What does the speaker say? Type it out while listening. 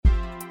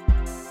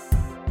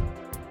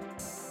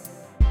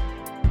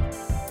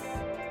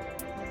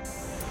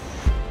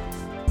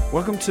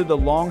Welcome to the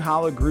Long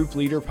Hollow Group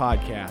Leader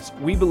Podcast.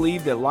 We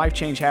believe that life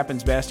change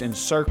happens best in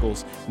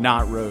circles,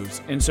 not rows.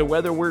 And so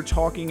whether we're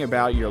talking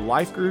about your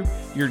life group,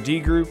 your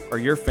D group, or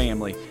your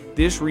family,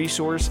 this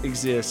resource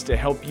exists to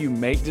help you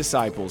make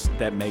disciples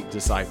that make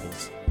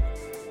disciples.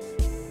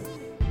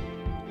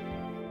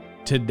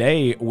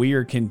 Today, we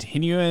are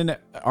continuing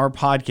our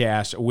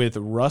podcast with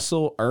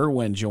Russell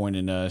Irwin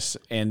joining us.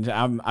 And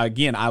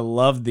I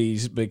love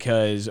these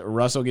because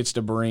Russell gets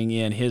to bring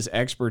in his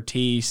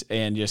expertise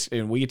and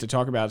we get to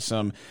talk about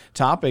some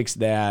topics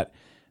that,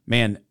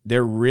 man,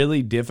 they're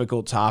really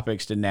difficult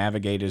topics to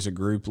navigate as a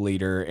group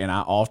leader. And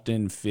I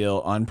often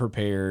feel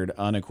unprepared,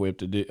 unequipped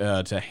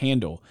to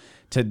handle.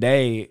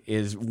 Today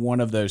is one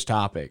of those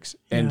topics.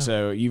 And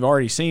so you've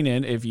already seen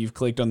it if you've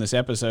clicked on this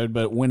episode,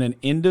 but when an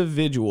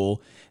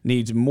individual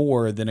needs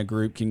more than a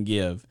group can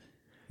give.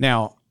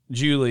 Now,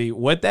 Julie,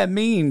 what that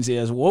means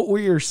is what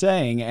we are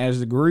saying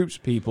as the group's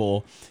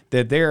people,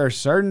 that there are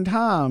certain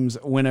times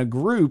when a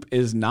group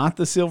is not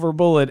the silver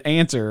bullet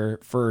answer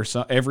for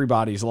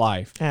everybody's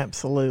life.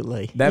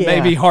 Absolutely. That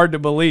may be hard to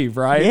believe,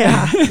 right?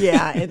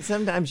 Yeah. And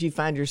sometimes you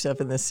find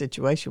yourself in this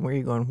situation where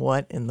you're going,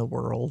 what in the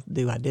world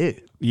do I do?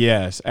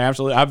 Yes,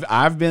 absolutely.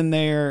 I've been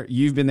there.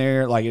 You've been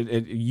there. Like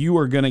you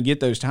are going to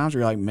get those times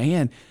where you're like,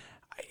 man,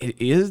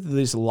 is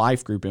this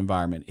life group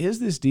environment, is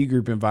this D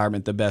group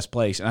environment the best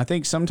place? And I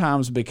think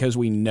sometimes because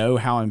we know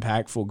how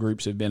impactful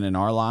groups have been in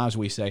our lives,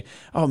 we say,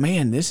 oh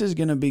man, this is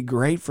going to be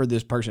great for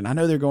this person. I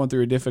know they're going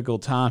through a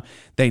difficult time.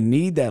 They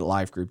need that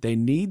life group. They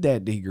need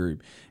that D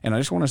group. And I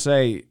just want to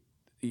say,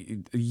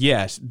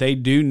 yes, they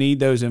do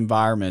need those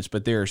environments,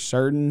 but there are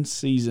certain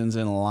seasons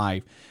in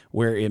life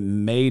where it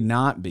may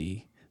not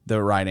be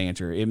the right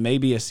answer. It may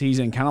be a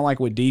season kind of like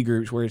with D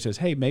groups where it says,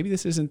 hey, maybe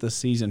this isn't the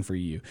season for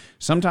you.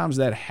 Sometimes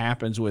that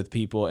happens with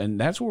people, and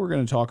that's what we're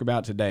going to talk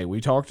about today.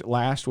 We talked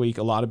last week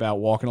a lot about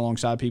walking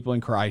alongside people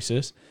in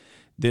crisis.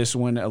 This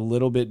one a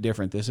little bit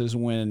different. This is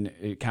when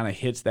it kind of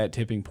hits that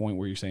tipping point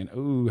where you're saying,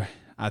 ooh,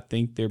 I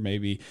think there may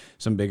be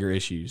some bigger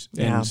issues.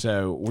 Yeah. And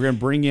so we're going to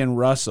bring in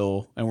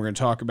Russell, and we're going to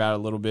talk about it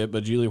a little bit.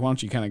 But, Julie, why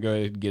don't you kind of go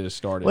ahead and get us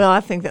started? Well,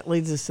 I think that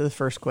leads us to the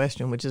first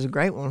question, which is a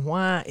great one.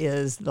 Why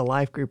is the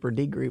life group or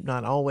D group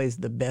not always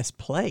the best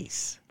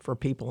place for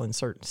people in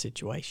certain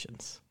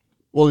situations?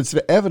 Well, it's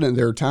evident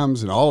there are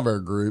times in all of our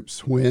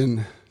groups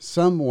when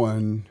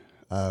someone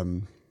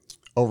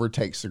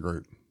overtakes the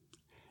group.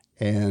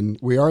 And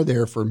we are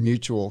there for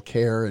mutual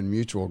care and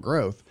mutual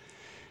growth.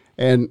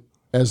 And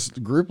as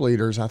group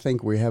leaders, I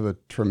think we have a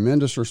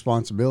tremendous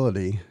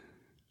responsibility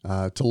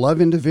to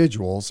love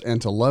individuals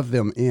and to love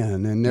them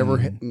in,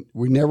 and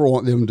we never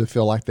want them to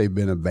feel like they've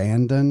been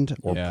abandoned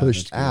or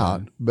pushed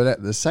out. But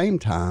at the same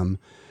time,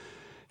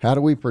 how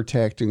do we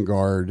protect and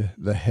guard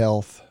the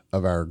health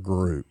of our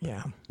group?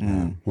 Yeah.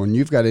 When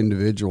you've got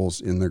individuals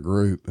in the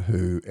group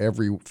who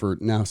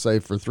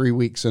for 3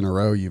 weeks in a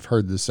row, you've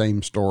heard the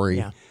same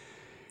story,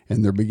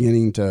 and they're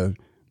beginning to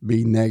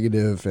be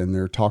negative, and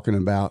they're talking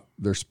about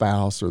their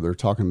spouse or they're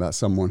talking about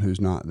someone who's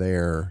not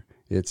there,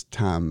 it's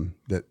time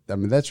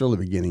that's really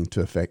beginning to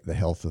affect the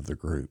health of the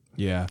group.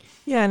 Yeah,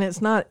 and it's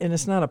not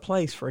a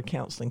place for a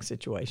counseling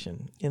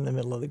situation in the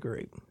middle of the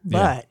group.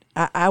 But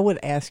I would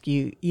ask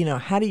you,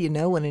 how do you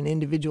know when an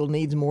individual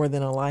needs more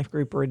than a life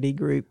group or a D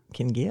group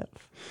can give?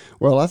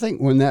 Well, I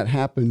think when that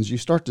happens, you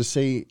start to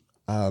see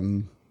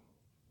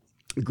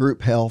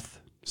group health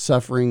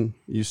suffering.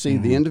 You see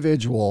the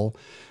individual.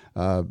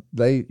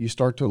 You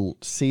start to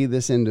see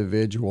this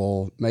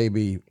individual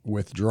maybe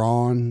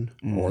withdrawn,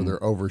 or they're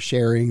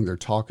oversharing, they're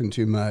talking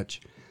too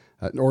much,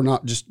 or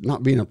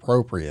not being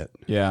appropriate.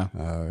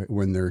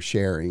 When they're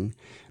sharing,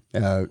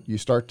 you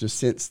start to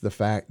sense the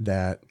fact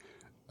that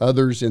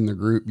others in the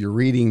group, you're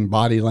reading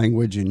body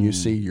language, and you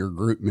see your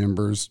group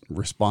members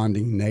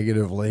responding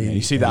negatively.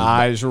 You see the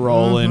eyes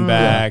rolling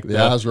back.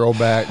 The eyes roll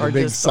back, or the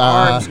big just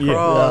sigh. The arms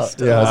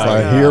crossed. It's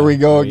like, here we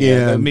go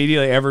again.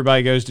 Immediately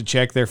everybody goes to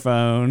check their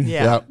phone.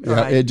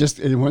 Right.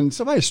 When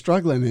somebody's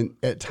struggling, and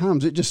at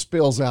times it just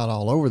spills out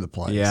all over the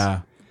place.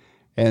 Yeah.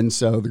 And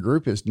so the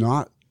group is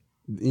not,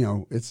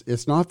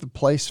 it's not the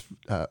place.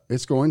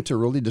 It's going to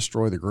really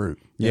destroy the group.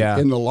 Yeah.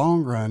 In the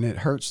long run, it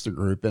hurts the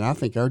group. And I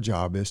think our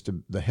job is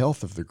the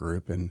health of the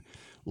group and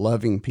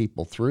loving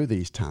people through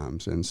these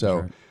times. And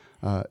so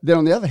then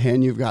on the other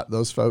hand, you've got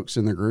those folks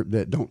in the group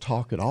that don't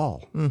talk at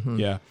all. Mm-hmm.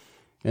 Yeah.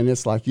 And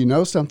it's like,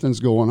 something's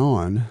going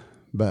on,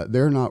 but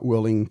they're not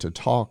willing to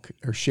talk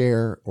or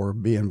share or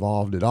be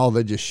involved at all.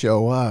 They just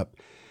show up.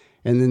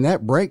 And then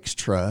that breaks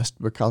trust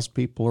because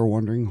people are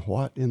wondering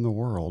what in the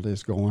world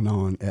is going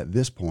on at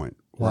this point.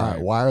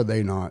 Why are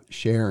they not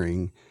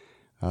sharing?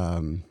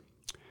 And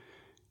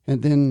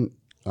then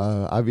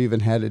I've even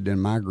had it in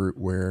my group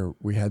where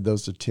we had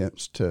those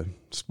attempts to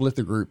split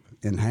the group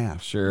in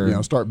half.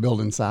 Sure. Start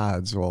building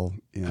sides. Well,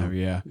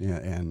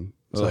 and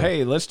so,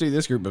 hey, let's do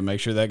this group, but make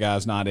sure that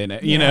guy's not in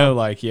it.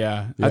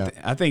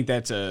 I think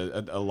that's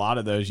a lot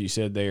of those you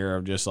said there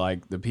of just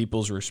like the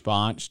people's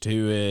response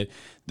to it,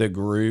 the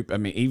group, I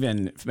mean,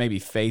 even maybe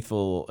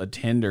faithful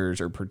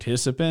attenders or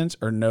participants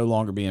are no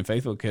longer being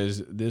faithful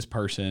because this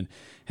person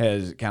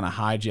has kind of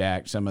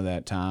hijacked some of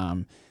that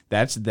time.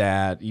 That's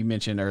that you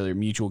mentioned earlier,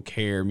 mutual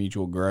care,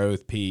 mutual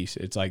growth piece.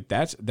 It's like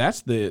that's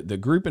the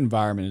group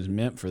environment is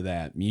meant for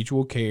that,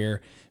 mutual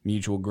care,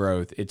 mutual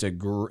growth. It's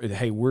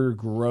hey, we're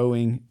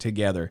growing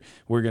together.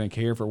 We're going to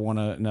care for one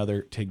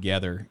another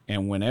together.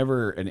 And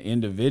whenever an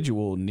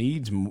individual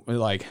needs,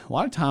 like a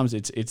lot of times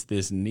it's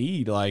this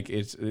need, like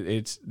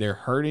it's they're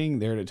hurting,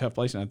 they're at a tough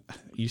place. And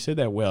you said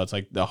that well. It's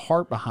like the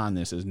heart behind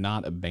this is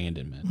not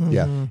abandonment. Mm-hmm.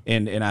 Yeah,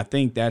 and I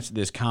think that's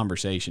this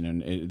conversation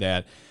and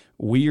that.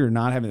 We are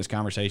not having this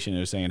conversation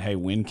of saying, hey,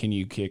 when can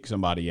you kick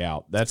somebody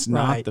out? That's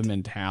not the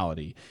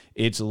mentality.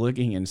 It's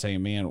looking and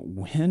saying, man,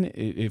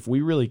 if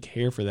we really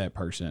care for that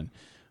person,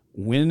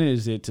 when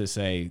is it to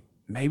say,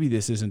 maybe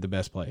this isn't the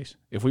best place?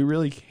 If we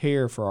really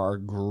care for our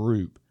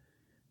group,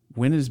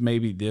 when does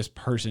maybe this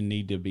person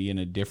need to be in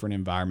a different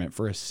environment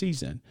for a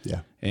season?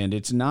 Yeah. And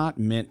it's not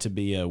meant to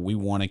be we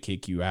want to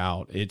kick you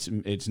out.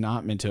 It's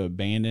not meant to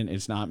abandon.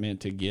 It's not meant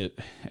to get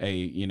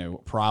a,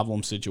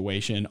 problem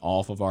situation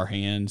off of our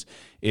hands.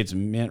 It's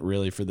meant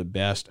really for the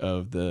best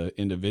of the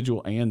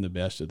individual and the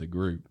best of the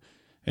group.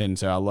 And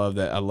so I love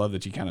that. I love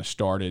that you kind of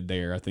started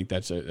there. I think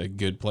that's a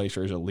good place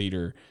for as a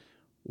leader.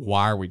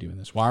 Why are we doing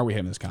this? Why are we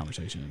having this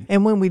conversation?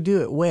 And when we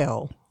do it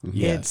well,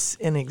 Yes. it's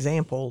an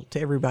example to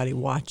everybody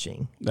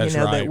watching. That's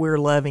that right. we're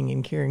loving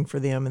and caring for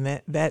them,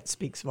 and that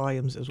speaks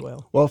volumes as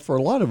well. Well, for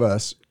a lot of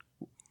us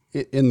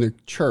in the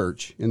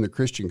church, in the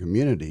Christian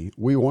community,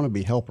 we want to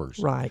be helpers.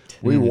 Right.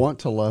 We want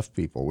to love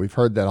people. We've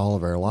heard that all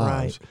of our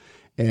lives.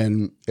 Right.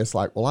 And it's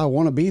like, well, I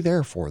want to be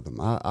there for them.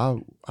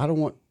 I don't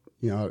want,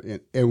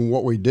 and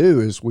what we do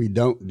is we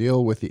don't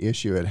deal with the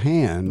issue at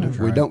hand. That's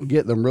We right. don't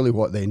get them really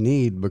what they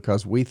need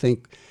because we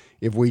think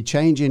if we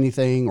change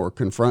anything or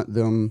confront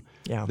them,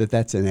 Yeah.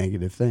 that's a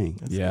negative thing.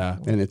 Yeah.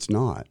 And it's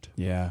not.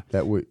 Yeah.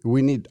 That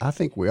we need, I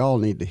think we all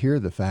need to hear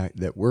the fact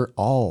that we're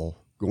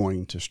all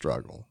going to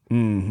struggle.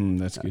 Mm-hmm.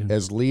 That's good.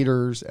 As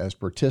leaders, as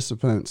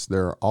participants,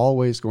 there are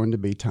always going to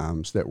be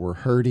times that we're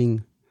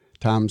hurting,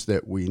 times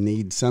that we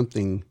need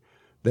something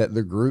that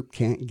the group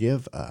can't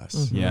give us.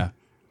 Mm-hmm. Yeah.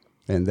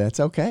 And that's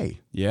okay.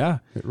 Yeah.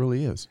 It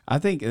really is. I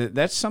think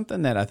that's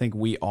something that I think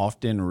we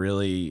often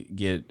really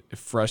get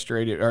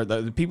frustrated, or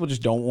the people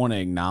just don't want to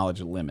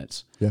acknowledge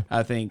limits. Yeah.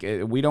 I think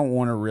we don't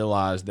want to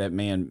realize that,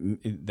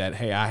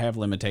 hey, I have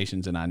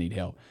limitations and I need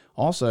help.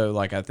 Also,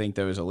 like I think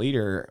though, as a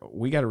leader,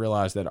 we got to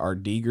realize that our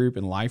D group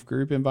and life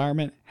group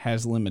environment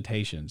has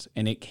limitations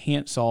and it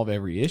can't solve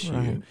every issue.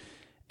 Right.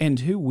 And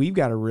two, we've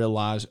got to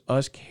realize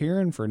us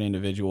caring for an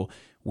individual,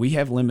 we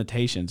have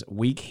limitations.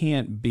 We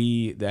can't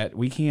be that.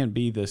 We can't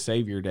be the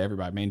savior to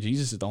everybody. Man,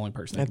 Jesus is the only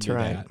person that That's can do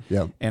right. that.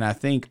 Yeah. And I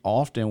think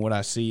often what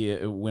I see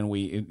when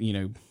we,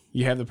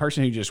 you have the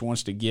person who just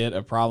wants to get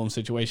a problem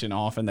situation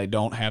off and they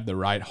don't have the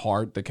right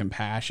heart, the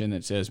compassion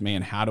that says,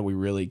 man, how do we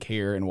really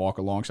care and walk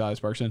alongside this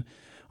person?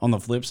 On the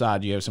flip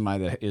side, you have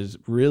somebody that is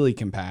really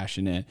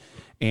compassionate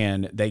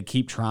and they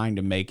keep trying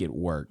to make it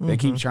work. They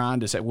keep trying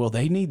to say, well,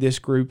 they need this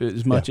group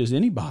as much as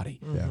anybody.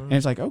 Yeah. And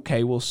it's like,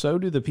 okay, well, so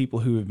do the people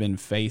who have been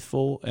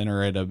faithful and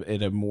are at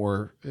a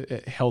more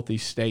healthy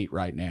state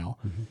right now.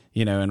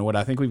 And what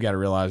I think we've got to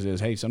realize is,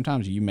 hey,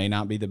 sometimes you may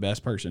not be the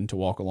best person to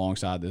walk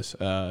alongside this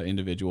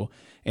individual,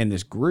 and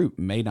this group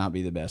may not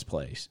be the best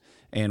place.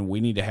 And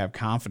we need to have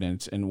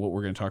confidence. And what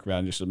we're going to talk about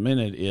in just a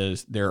minute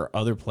is there are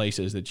other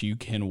places that you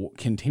can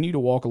continue to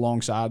walk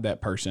alongside that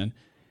person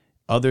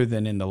other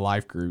than in the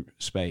life group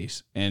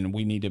space. And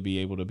we need to be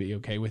able to be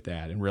okay with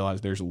that and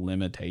realize there's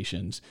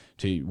limitations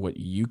to what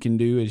you can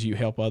do as you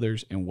help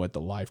others and what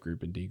the life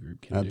group and D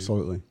group can do.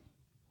 Absolutely.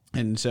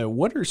 And so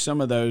what are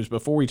some of those,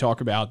 before we talk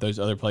about those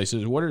other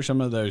places, what are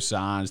some of those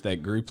signs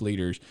that group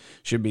leaders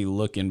should be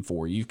looking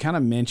for? You've kind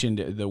of mentioned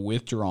the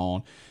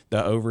withdrawn,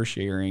 the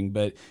oversharing,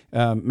 but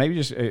maybe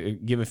just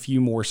give a few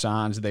more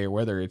signs there,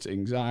 whether it's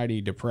anxiety,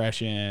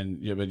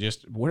 depression, but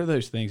just what are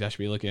those things I should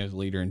be looking at as a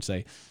leader and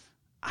say,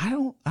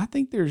 I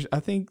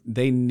think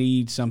they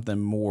need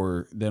something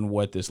more than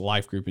what this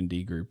life group and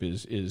D group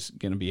is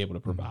going to be able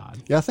to provide.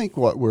 Yeah, I think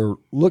what we're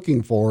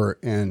looking for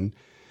and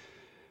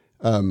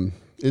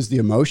is the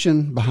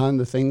emotion behind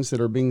the things that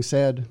are being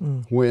said.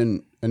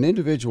 When an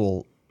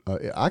individual,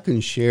 I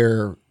can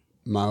share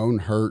my own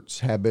hurts,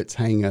 habits,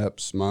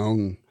 hang-ups,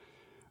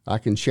 I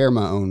can share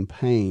my own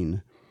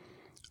pain.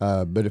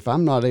 But if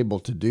I'm not able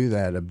to do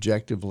that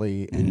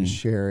objectively and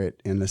share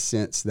it in the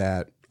sense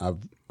that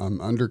I'm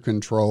under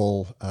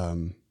control,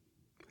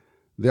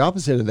 the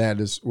opposite of that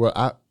is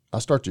I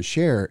start to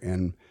share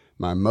and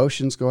my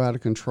emotions go out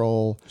of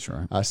control. That's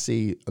right. I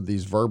see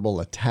these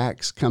verbal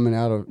attacks coming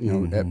out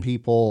of at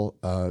people.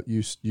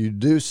 You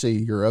do see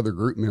your other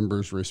group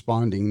members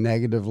responding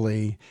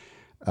negatively.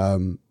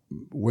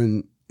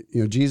 When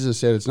Jesus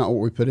said it's not what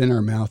we put in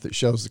our mouth that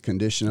shows the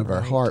condition of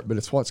our heart, but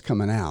it's what's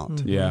coming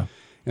out. Yeah.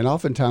 And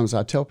oftentimes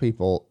I tell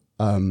people,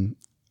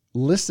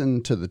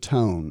 listen to the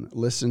tone,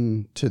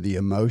 listen to the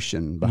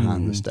emotion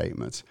behind the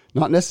statements.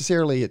 Not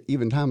necessarily at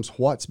even times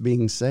what's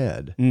being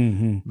said,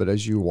 but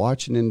as you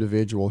watch an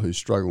individual who's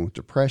struggling with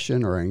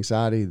depression or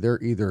anxiety,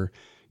 they're either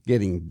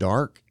getting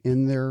dark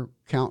in their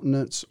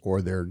countenance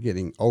or they're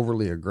getting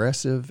overly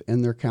aggressive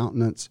in their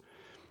countenance.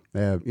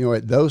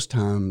 At those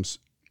times,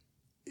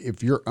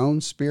 if your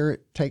own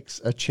spirit takes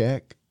a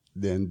check,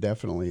 then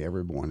definitely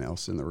everyone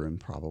else in the room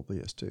probably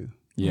is too.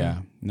 Yeah,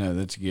 no,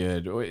 that's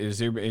good. Is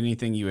there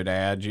anything you would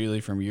add, Julie,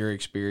 from your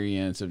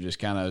experience of just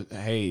kind of,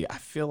 hey, I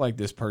feel like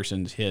this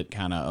person's hit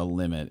kind of a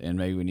limit and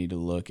maybe we need to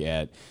look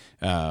at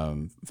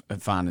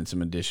finding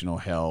some additional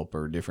help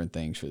or different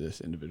things for this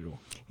individual?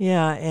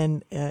 Yeah,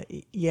 and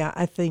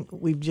I think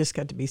we've just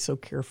got to be so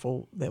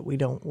careful that we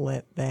don't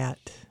let that.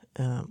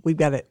 We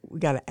got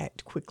to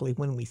act quickly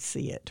when we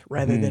see it,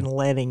 rather than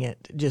letting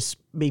it just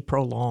be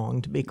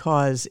prolonged,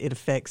 because it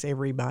affects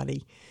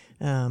everybody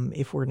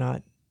if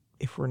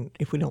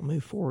we don't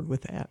move forward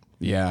with that.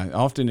 Yeah,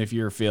 often if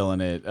you're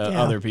feeling it,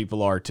 other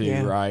people are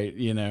too, right?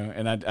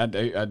 And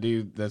I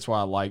do. That's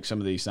why I like some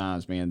of these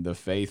signs, man. The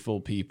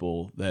faithful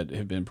people that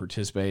have been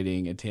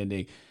participating,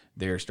 attending,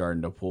 they're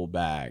starting to pull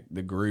back.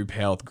 The group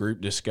health, group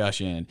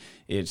discussion,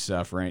 it's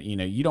suffering.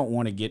 You don't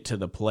want to get to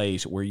the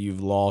place where you've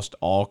lost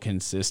all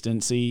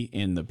consistency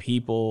in the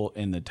people,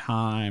 in the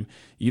time.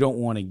 You don't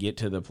want to get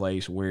to the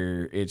place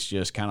where it's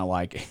just kind of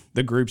like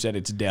the group's at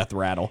its death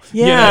rattle.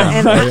 Yeah,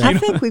 and I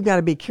think we've got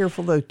to be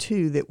careful, though,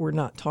 too, that we're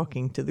not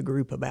talking to the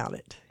group about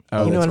it.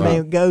 Oh, you know what right.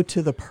 I mean? Go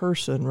to the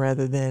person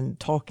rather than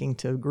talking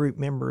to group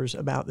members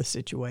about the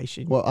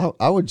situation. Well,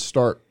 I would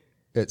start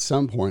at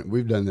some point.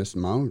 We've done this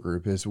in my own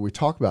group, is we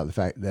talk about the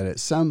fact that at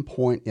some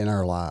point in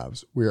our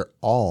lives, we're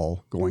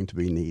all going to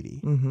be needy.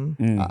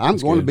 I'm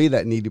going to be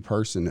that needy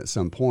person at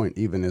some point,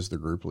 even as the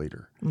group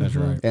leader. That's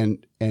right.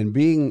 And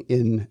being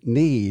in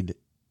need,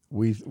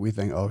 we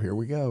think, oh, here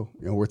we go.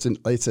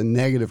 It's a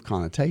negative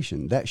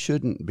connotation. That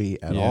shouldn't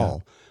be at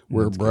all.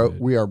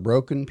 We are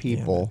broken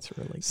people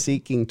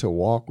seeking to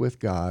walk with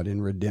God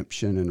in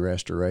redemption and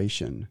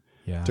restoration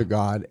to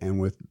God and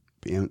with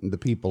the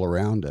people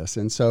around us.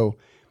 And so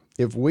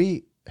if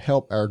we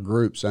help our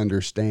groups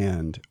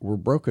understand we're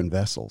broken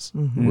vessels,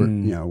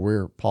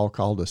 we're Paul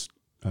called us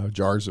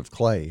jars of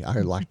clay. I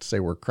like to say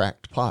we're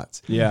cracked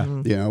pots.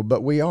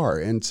 But we are.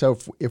 And so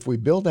if we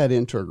build that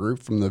into a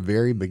group from the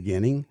very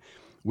beginning,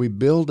 we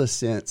build a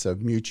sense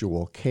of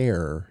mutual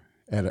care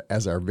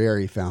as our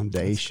very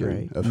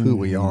foundation of who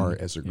we are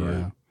as a group.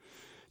 Yeah.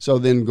 So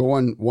then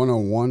going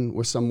one-on-one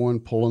with someone,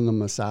 pulling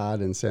them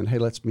aside and saying, hey,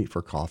 let's meet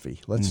for coffee.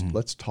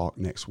 Let's talk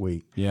next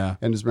week. Yeah.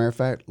 And as a matter of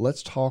fact,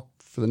 let's talk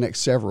for the next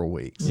several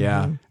weeks.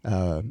 Yeah.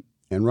 And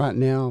right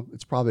now,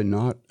 it's probably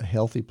not a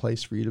healthy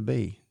place for you to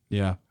be.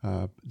 Yeah.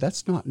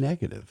 That's not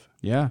negative.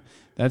 Yeah.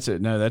 That's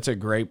it. No, that's a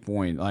great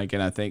point.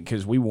 And I think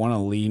because we want to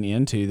lean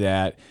into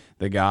that,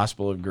 the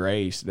gospel of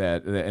grace,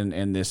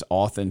 and this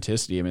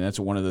authenticity. I mean, that's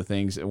one of the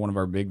things, one of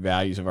our big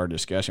values of our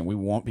discussion. We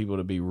want people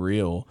to be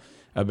real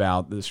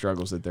about the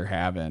struggles that they're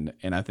having.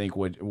 And I think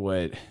what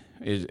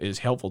is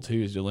helpful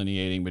too is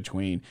delineating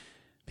between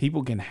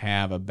people can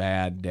have a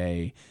bad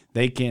day.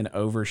 They can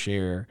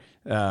overshare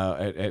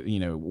at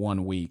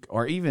 1 week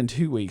or even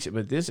 2 weeks.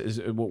 But this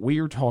is what we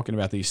are talking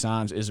about. These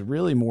signs is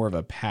really more of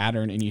a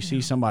pattern, and you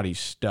see somebody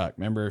stuck.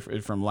 Remember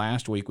from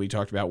last week, we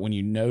talked about when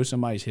you know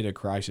somebody's hit a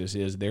crisis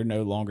is they're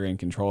no longer in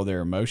control of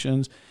their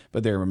emotions,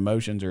 but their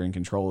emotions are in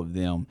control of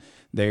them.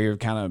 They've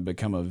kind of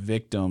become a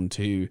victim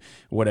to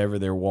whatever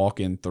they're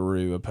walking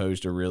through,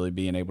 opposed to really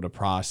being able to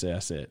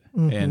process it.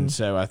 And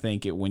so I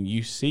think when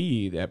you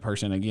see that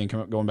person, again,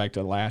 going back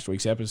to last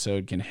week's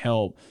episode, can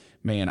help.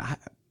 Man,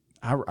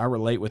 I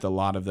relate with a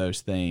lot of those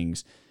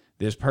things.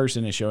 This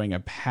person is showing a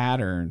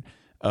pattern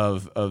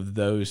of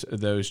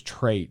those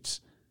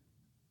traits.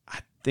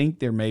 I think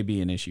there may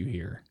be an issue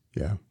here.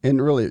 Yeah.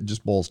 And really it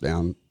just boils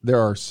down. There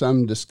are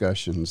some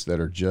discussions that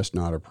are just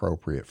not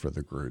appropriate for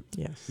the group.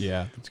 Yes.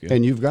 Yeah, that's good.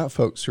 And you've got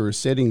folks who are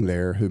sitting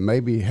there who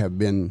maybe have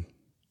been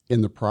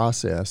in the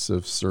process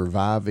of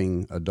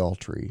surviving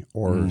adultery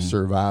or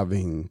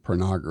surviving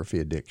pornography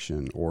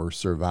addiction or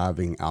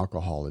surviving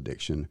alcohol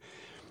addiction.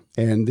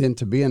 And then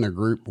to be in a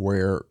group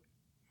where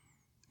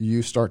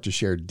you start to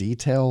share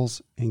details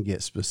and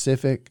get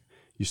specific,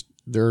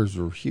 there's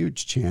a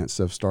huge chance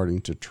of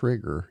starting to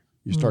trigger.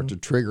 You start to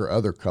trigger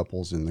other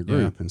couples in the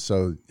group. And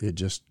so it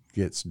just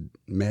gets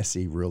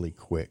messy really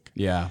quick.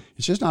 Yeah.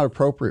 It's just not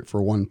appropriate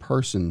for one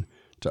person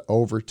to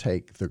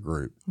overtake the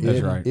group.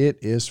 That's right. It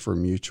is for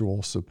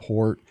mutual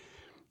support.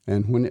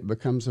 And when it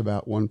becomes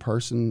about one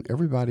person,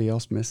 everybody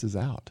else misses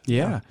out.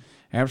 Yeah.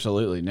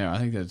 Absolutely. No, I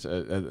think it's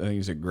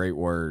a great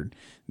word.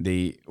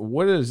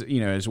 What is,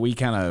 as we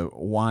kind of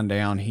wind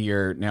down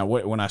here now,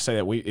 when I say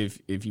that,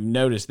 if you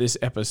notice, this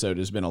episode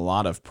has been a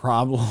lot of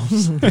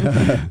problems.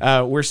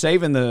 We're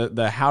saving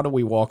the how do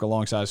we walk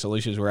alongside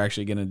solutions we're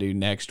actually going to do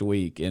next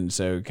week. And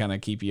so kind of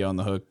keep you on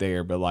the hook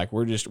there. But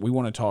we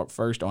want to talk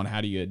first on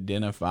how do you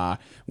identify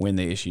when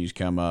the issues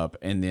come up.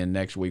 And then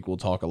next week we'll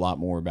talk a lot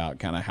more about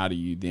kind of how do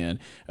you then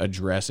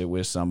address it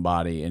with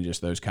somebody and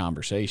just those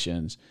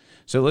conversations.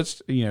 So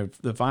let's,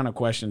 the final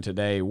question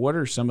today, what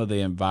are some of the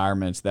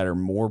environments that are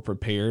more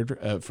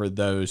prepared for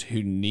those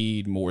who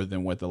need more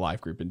than what the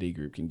life group and D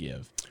group can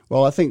give?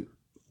 Well, I think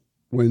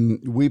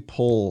when we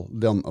pull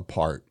them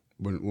apart,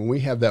 when we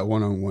have that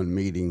one-on-one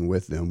meeting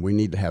with them, we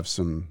need to have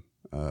some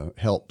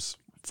helps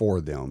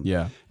for them.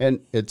 Yeah. And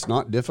it's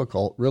not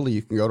difficult. Really,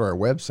 you can go to our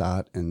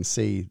website and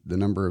see the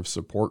number of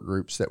support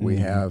groups that we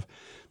have.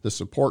 The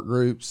support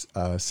groups,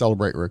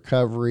 Celebrate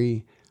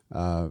Recovery,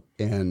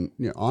 and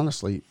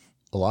honestly,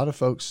 a lot of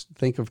folks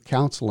think of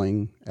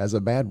counseling as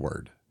a bad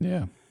word.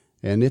 Yeah.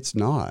 And it's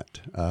not.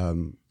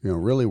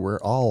 Really, we're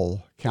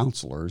all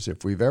counselors.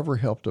 If we've ever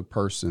helped a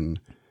person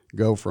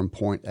go from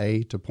point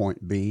A to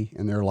point B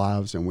in their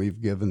lives, and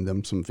we've given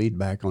them some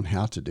feedback on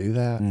how to do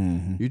that,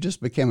 you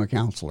just became a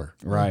counselor.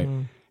 Right.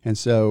 And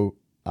so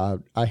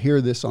I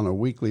hear this on a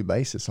weekly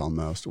basis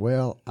almost.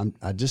 Well,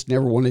 I just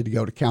never wanted to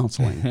go to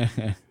counseling.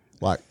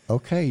 Like,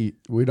 okay,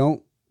 we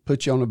don't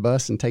put you on a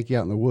bus and take you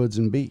out in the woods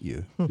and beat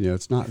you.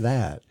 It's not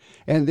that.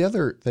 And the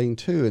other thing,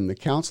 too, in the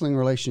counseling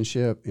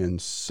relationship, in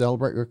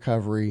Celebrate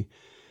Recovery,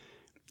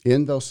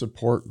 in those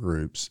support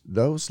groups,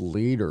 those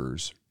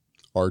leaders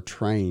are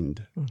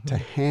trained to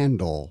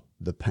handle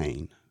the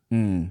pain.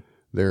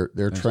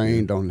 They're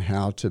trained on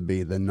how to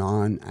be the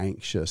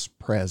non-anxious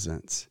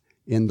presence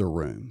in the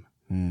room.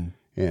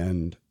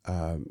 And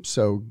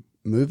so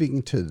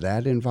moving to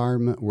that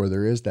environment where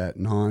there is that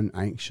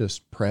non-anxious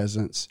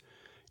presence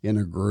in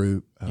a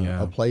group,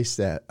 a place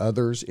that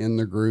others in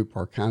the group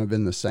are kind of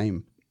in the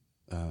same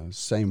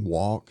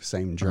walk,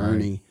 same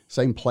journey,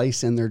 same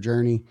place in their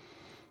journey.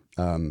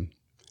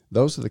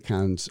 Those are the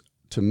kinds,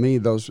 to me,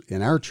 those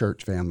in our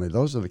church family,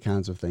 those are the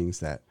kinds of things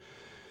that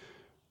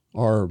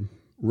are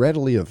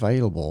readily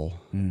available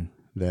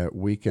that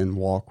we can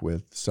walk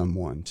with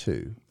someone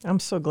too. I'm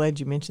so glad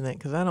you mentioned that,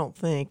 because I don't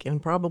think,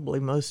 and probably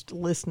most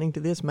listening to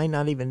this may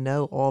not even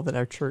know all that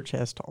our church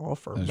has to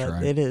offer. That's but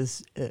right. It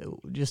is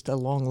just a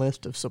long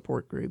list of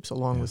support groups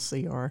along with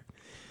CR.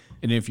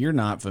 And if you're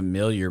not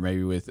familiar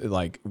maybe with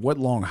like what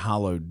Long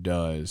Hollow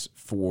does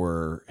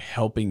for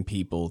helping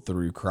people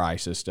through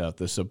crisis stuff,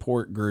 the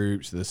support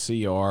groups, the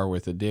CR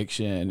with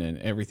addiction and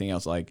everything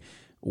else, like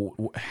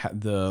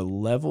the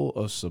level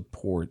of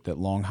support that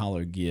Long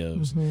Hollow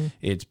gives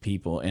its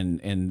people,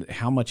 and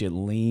how much it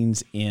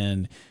leans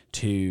in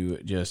to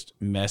just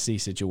messy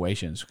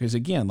situations. Because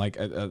again, like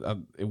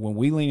when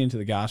we lean into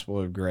the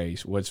gospel of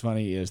grace, what's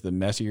funny is the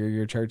messier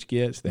your church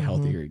gets, the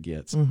healthier it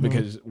gets.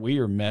 Because we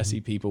are messy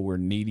people, we're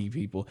needy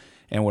people,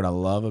 and what I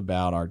love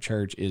about our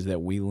church is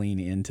that we lean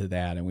into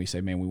that and we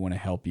say, man, we want to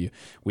help you.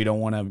 We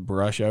don't want to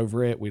brush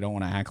over it. We don't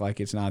want to act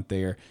like it's not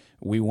there.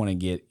 We want to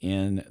get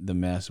in the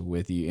mess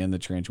with you, in the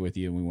trench with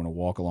you, and we want to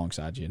walk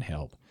alongside you and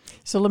help.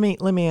 So let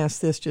me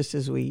ask this just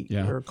as we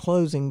are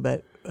closing,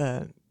 but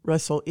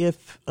Russell,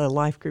 if a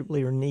life group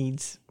leader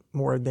needs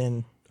more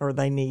than, or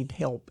they need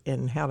help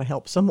in how to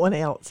help someone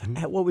else,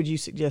 what would you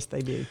suggest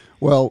they do?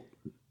 Well,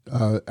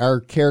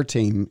 our care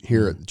team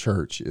here at the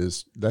church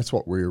that's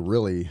what we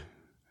really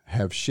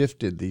have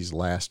shifted these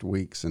last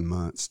weeks and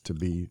months to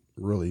be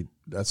really,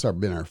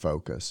 been our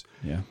focus.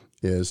 Yeah.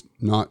 Is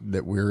not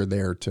that we're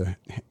there to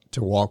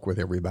walk with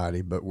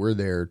everybody, but we're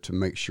there to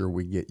make sure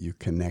we get you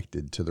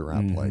connected to the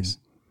right place.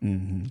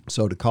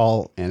 So to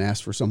call and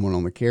ask for someone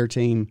on the care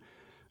team,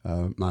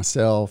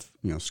 myself,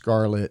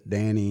 Scarlett,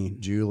 Danny,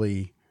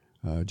 Julie,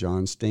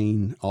 John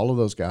Steen, all of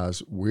those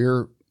guys,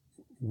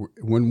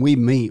 when we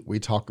meet, we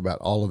talk about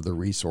all of the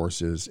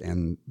resources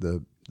and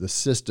the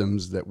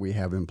systems that we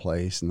have in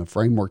place and the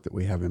framework that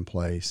we have in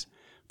place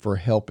for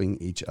helping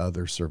each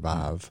other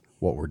survive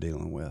what we're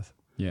dealing with.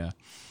 Yeah.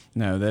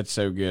 No, that's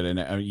so good.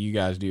 And you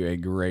guys do a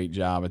great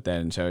job at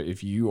that. And so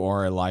if you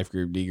are a life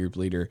group, D group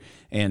leader,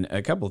 and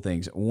a couple of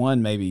things,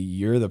 one, maybe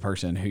you're the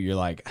person who you're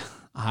like,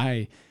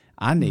 I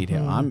need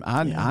help.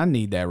 I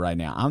need that right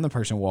now. I'm the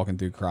person walking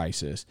through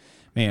crisis.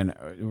 Man,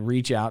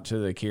 reach out to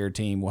the care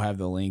team. We'll have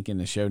the link in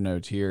the show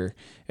notes here.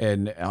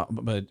 And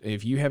but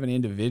if you have an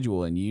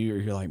individual and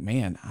you're like,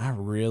 man,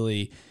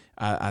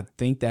 I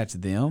think that's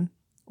them.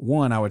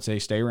 One, I would say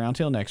stay around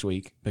till next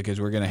week, because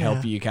we're going to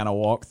help you kind of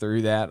walk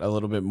through that a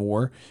little bit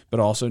more, but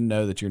also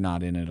know that you're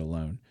not in it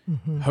alone.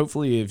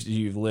 Hopefully, if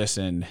you've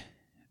listened,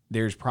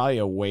 there's probably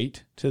a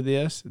weight to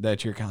this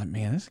that you're kind of,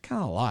 man, this is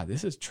kind of a lot.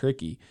 This is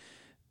tricky.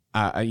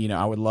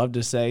 I would love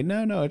to say,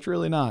 no, it's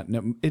really not.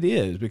 No, it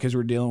is, because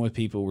we're dealing with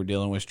people, we're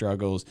dealing with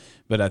struggles,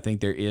 but I think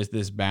there is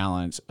this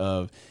balance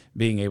of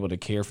being able to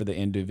care for the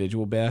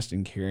individual best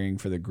and caring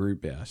for the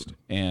group best.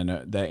 And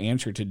the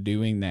answer to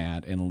doing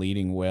that and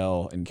leading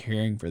well and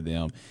caring for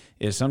them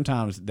is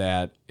sometimes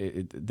that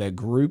the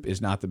group is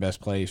not the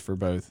best place for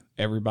both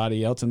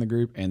everybody else in the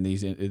group and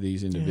these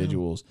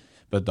individuals. Yeah.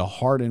 But the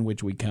heart in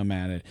which we come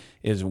at it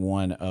is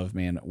one of,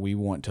 man, we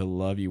want to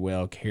love you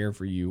well, care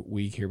for you.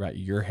 We care about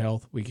your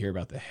health. We care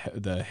about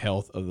the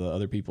health of the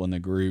other people in the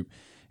group.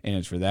 And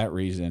it's for that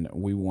reason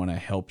we want to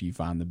help you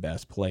find the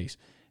best place.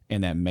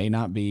 And that may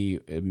not be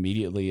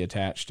immediately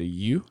attached to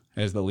you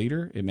as the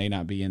leader. It may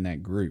not be in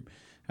that group.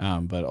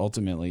 But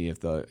ultimately,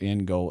 if the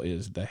end goal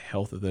is the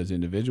health of those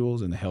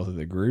individuals and the health of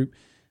the group,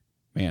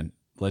 man,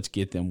 let's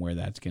get them where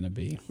that's going to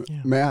be.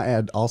 Yeah. May I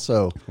add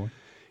also,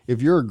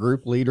 if you're a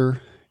group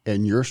leader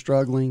and you're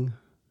struggling,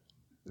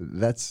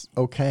 that's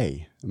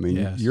okay. I mean,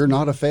 Yes. you're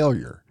not a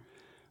failure.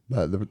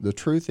 But the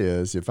truth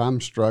is, if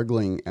I'm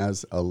struggling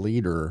as a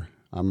leader,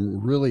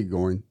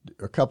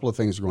 a couple of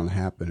things are going to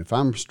happen. If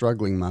I'm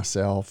struggling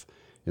myself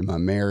in my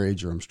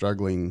marriage, or I'm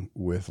struggling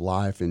with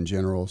life in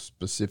general,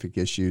 specific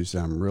issues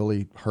I'm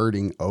really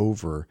hurting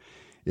over,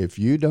 if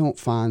you don't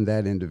find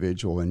that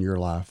individual in your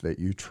life that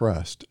you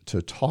trust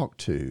to talk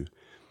to,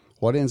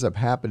 what ends up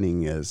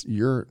happening is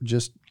you're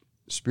just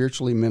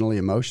spiritually, mentally,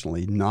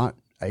 emotionally not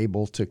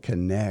able to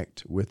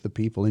connect with the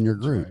people in your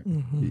group. Right.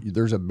 Mm-hmm.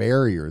 There's a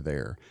barrier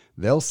there.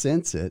 They'll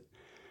sense it.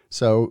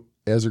 So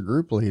as a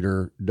group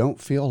leader,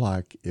 don't feel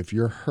like if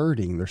you're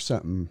hurting, there's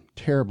something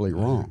terribly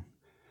wrong.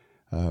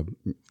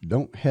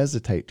 Don't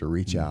hesitate to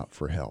reach out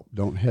for help.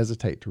 Don't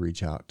hesitate to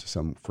reach out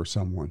to for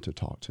someone to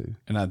talk to.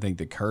 And I think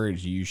the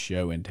courage you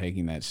show in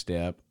taking that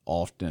step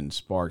often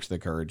sparks the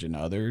courage in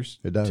others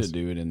It does. to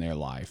do it in their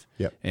life.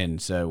 Yep.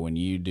 And so when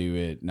you do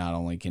it, not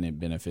only can it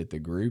benefit the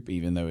group,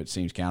 even though it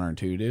seems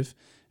counterintuitive,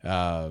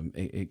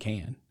 it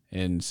can.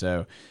 And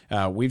so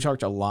we've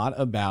talked a lot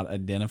about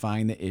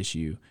identifying the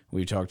issue.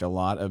 We've talked a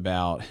lot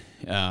about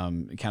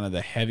kind of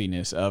the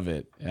heaviness of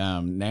it.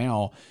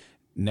 Now,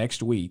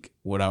 next week,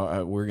 what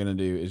we're going to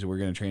do is we're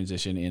going to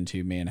transition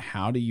into, man,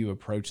 how do you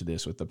approach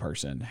this with the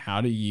person?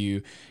 How do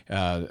you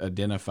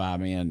identify,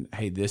 man,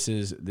 hey, this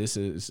is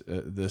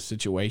the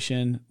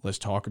situation. Let's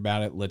talk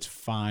about it. Let's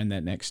find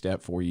that next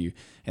step for you.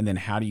 And then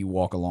how do you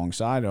walk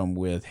alongside them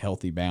with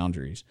healthy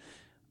boundaries?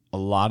 A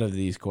lot of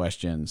these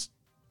questions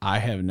I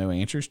have no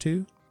answers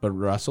to, but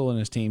Russell and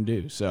his team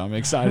do. So I'm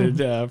excited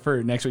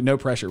for next week. No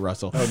pressure,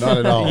 Russell. Oh, not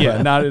at all.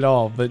 Yeah, not at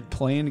all. But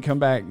plan to come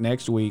back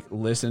next week.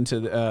 Listen to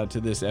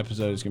this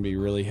episode. It's going to be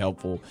really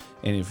helpful.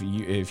 And if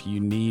you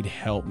need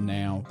help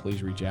now,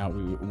 please reach out.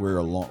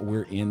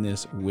 We're in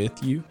this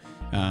with you,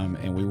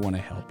 and we want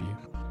to help you.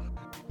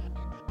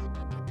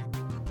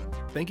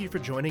 Thank you for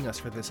joining us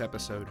for this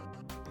episode.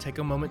 Take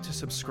a moment to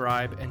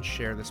subscribe and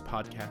share this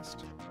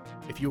podcast.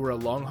 If you are a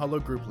Long Hollow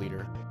group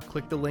leader,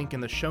 click the link in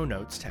the show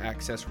notes to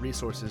access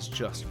resources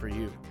just for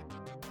you.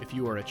 If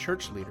you are a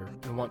church leader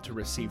and want to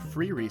receive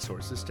free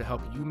resources to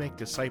help you make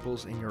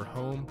disciples in your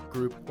home,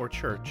 group, or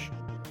church,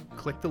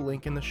 click the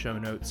link in the show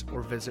notes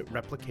or visit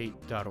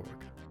replicate.org.